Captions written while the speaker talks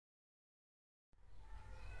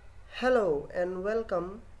Hello and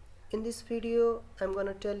welcome. In this video I'm going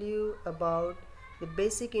to tell you about the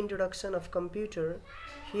basic introduction of computer.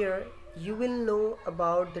 Here you will know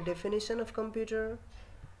about the definition of computer,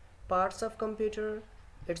 parts of computer,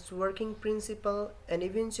 its working principle, and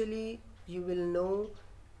eventually you will know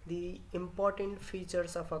the important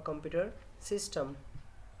features of a computer system.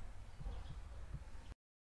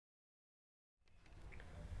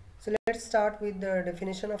 So let's start with the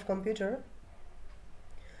definition of computer.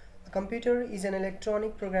 A computer is an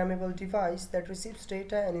electronic programmable device that receives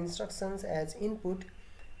data and instructions as input,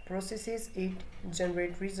 processes it,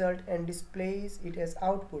 generates result, and displays it as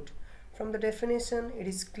output. From the definition, it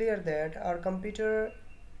is clear that our computer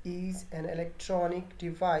is an electronic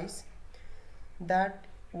device that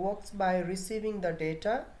works by receiving the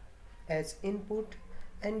data as input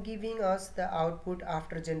and giving us the output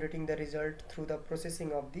after generating the result through the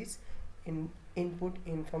processing of these input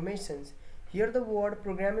informations. Here the word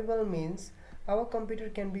programmable means our computer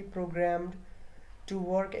can be programmed to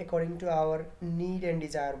work according to our need and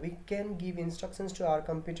desire. We can give instructions to our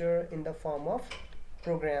computer in the form of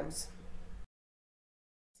programs.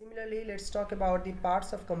 Similarly, let's talk about the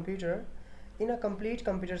parts of computer. In a complete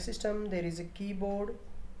computer system, there is a keyboard,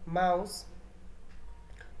 mouse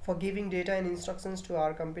for giving data and instructions to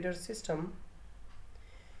our computer system.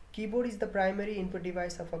 Keyboard is the primary input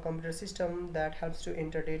device of a computer system that helps to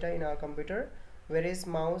enter data in our computer, whereas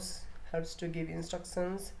mouse helps to give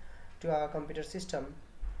instructions to our computer system.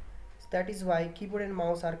 That is why keyboard and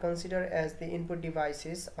mouse are considered as the input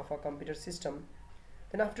devices of a computer system.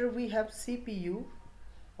 Then after we have CPU,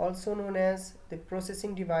 also known as the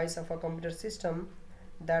processing device of a computer system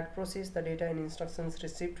that process the data and instructions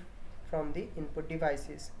received from the input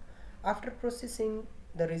devices. After processing,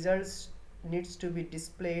 the results needs to be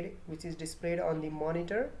displayed, which is displayed on the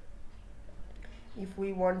monitor. If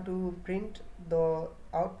we want to print the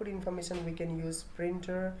output information, we can use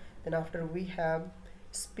printer. Then after we have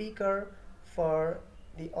speaker for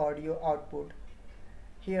the audio output.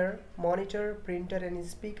 Here monitor, printer and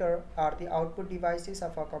speaker are the output devices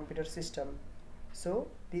of a computer system. So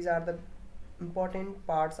these are the important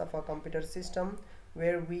parts of a computer system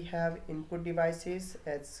where we have input devices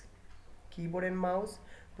as keyboard and mouse,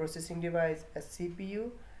 processing device as CPU,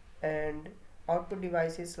 and output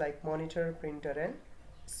devices like monitor, printer and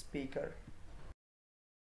speaker.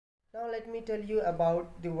 Now let me tell you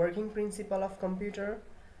about the working principle of computer.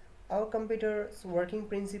 Our computer's working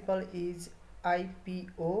principle is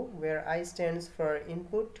IPO, where I stands for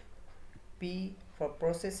input, P for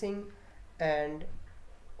processing, and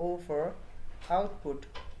O for output.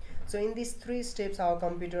 So in these three steps our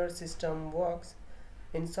computer system works.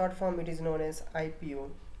 In short form, it is known as IPO.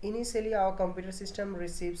 Initially, our computer system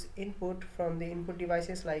receives input from the input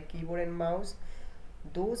devices like keyboard and mouse.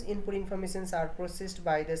 Those input informations are processed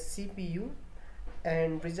by the CPU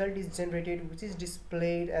and result is generated, which is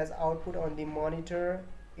displayed as output on the monitor.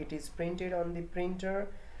 It is printed on the printer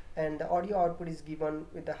and the audio output is given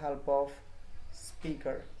with the help of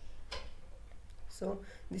speaker. So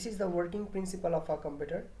this is the working principle of our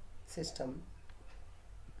computer system.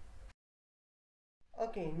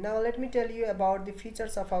 Okay, now let me tell you about the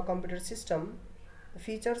features of our computer system. The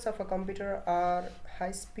features of a computer are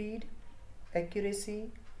high speed, accuracy,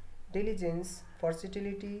 diligence,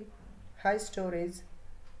 versatility, high storage,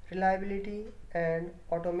 reliability, and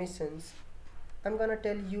automations. I'm gonna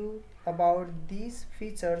tell you about these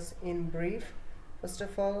features in brief. First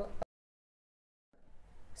of all,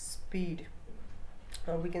 speed,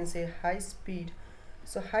 or we can say high speed.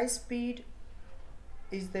 So high speed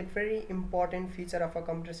is the very important feature of a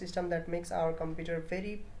computer system that makes our computer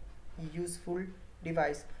very useful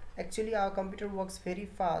device. Actually, our computer works very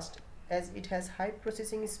fast as it has high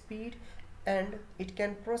processing speed and it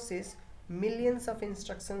can process millions of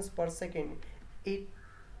instructions per second. It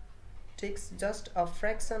takes just a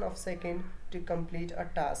fraction of second to complete a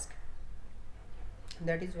task.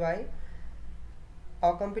 That is why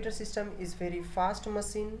our computer system is very fast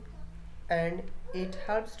machine and it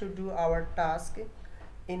helps to do our task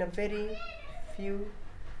in a very few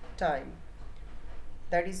time.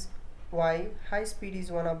 That is why high speed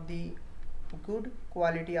is one of the good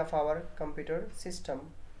quality of our computer system.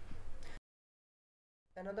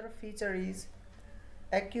 Another feature is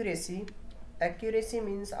accuracy. Accuracy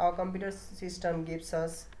means our computer system gives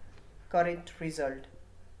us correct result.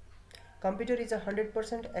 Computer is a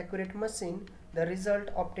 100% accurate machine. The result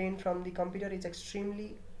obtained from the computer is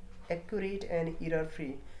extremely accurate and error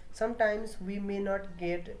free. Sometimes we may not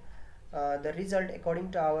get the result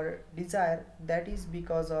according to our desire. That is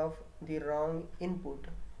because of the wrong input,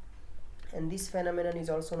 and this phenomenon is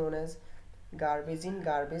also known as garbage in,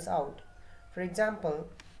 garbage out. For example,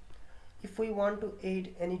 if we want to add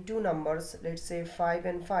any two numbers, let's say 5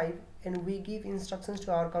 and 5, and we give instructions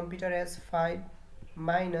to our computer as 5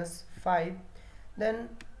 minus 5, then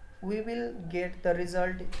we will get the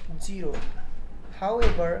result 0.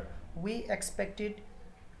 However, we expected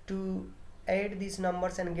to add these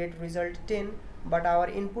numbers and get result 10, but our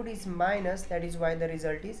input is minus, that is why the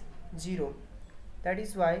result is 0. That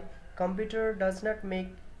is why computer does not make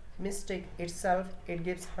mistake itself, it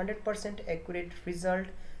gives 100% accurate result.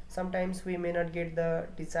 Sometimes we may not get the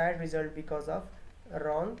desired result because of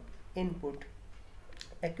wrong input.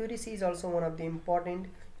 Accuracy is also one of the important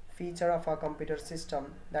feature of our computer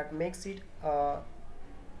system that makes it a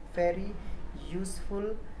very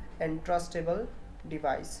useful and trustable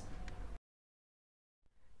device.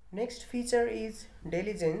 Next feature is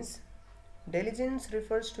diligence. Diligence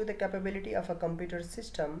refers to the capability of a computer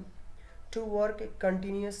system to work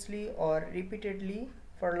continuously or repeatedly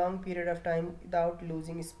for a long period of time without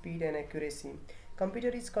losing speed and accuracy. Computer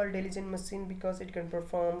is called diligent machine because it can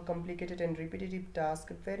perform complicated and repetitive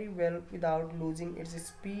tasks very well without losing its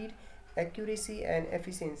speed, accuracy and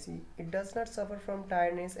efficiency. It does not suffer from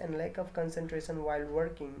tiredness and lack of concentration while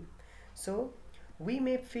working. So we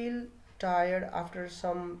may feel tired after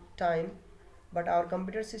some time, but our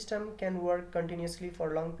computer system can work continuously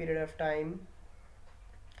for a long period of time.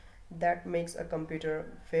 That makes a computer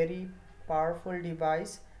very powerful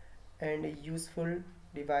device and a useful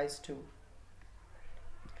device too.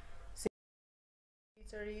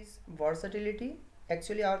 Feature is versatility.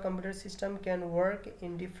 Actually, our computer system can work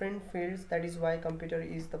in different fields. That is why computer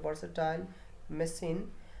is the versatile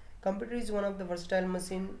machine. Computer is one of the versatile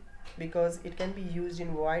machine because it can be used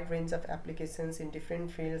in wide range of applications in different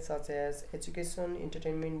fields such as education,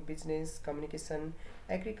 entertainment, business, communication,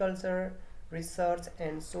 agriculture, research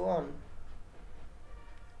and so on.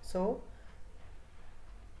 So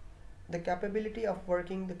the capability of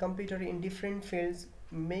working the computer in different fields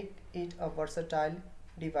make it a versatile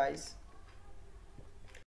device.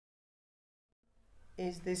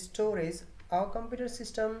 Is the storage. Our computer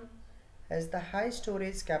system has the high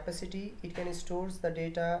storage capacity. It can store the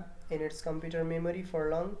data in its computer memory for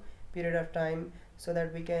a long period of time so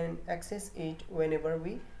that we can access it whenever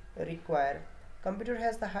we require. Computer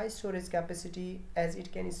has the high storage capacity as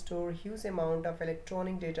it can store huge amount of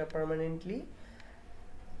electronic data permanently.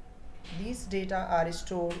 These data are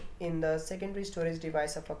stored in the secondary storage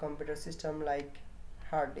device of a computer system like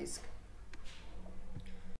hard disk.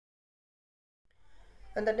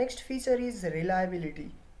 And the next feature is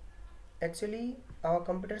reliability. Actually, our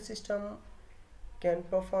computer system can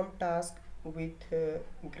perform tasks with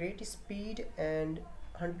great speed and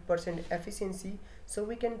 100% efficiency, so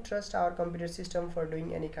we can trust our computer system for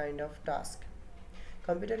doing any kind of task.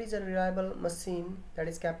 Computer is a reliable machine that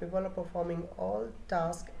is capable of performing all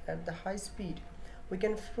tasks at the high speed. We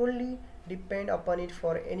can fully depend upon it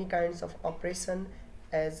for any kinds of operation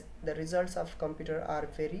as the results of computer are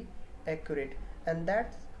very accurate, and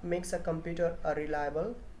that makes a computer a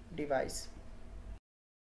reliable device.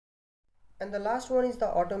 And the last one is the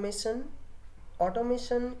automation.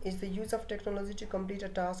 Automation is the use of technology to complete a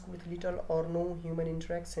task with little or no human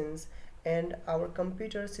interactions, and our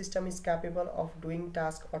computer system is capable of doing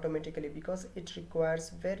tasks automatically because it requires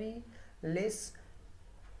very less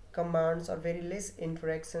commands or very less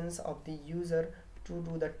interactions of the user to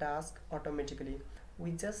do the task automatically.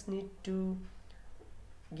 We just need to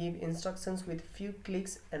give instructions with few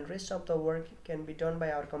clicks and rest of the work can be done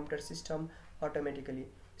by our computer system automatically.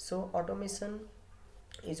 So automation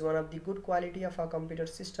is one of the good quality of our computer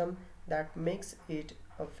system that makes it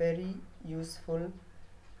a very useful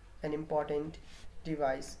and important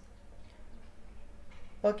device.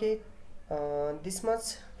 Okay, this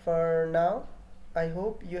much for now. I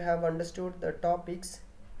hope you have understood the topics.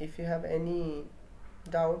 If you have any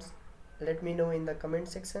doubts, let me know in the comment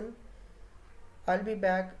section. I'll be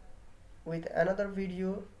back with another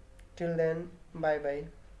video. Till then, bye bye.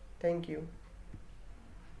 Thank you.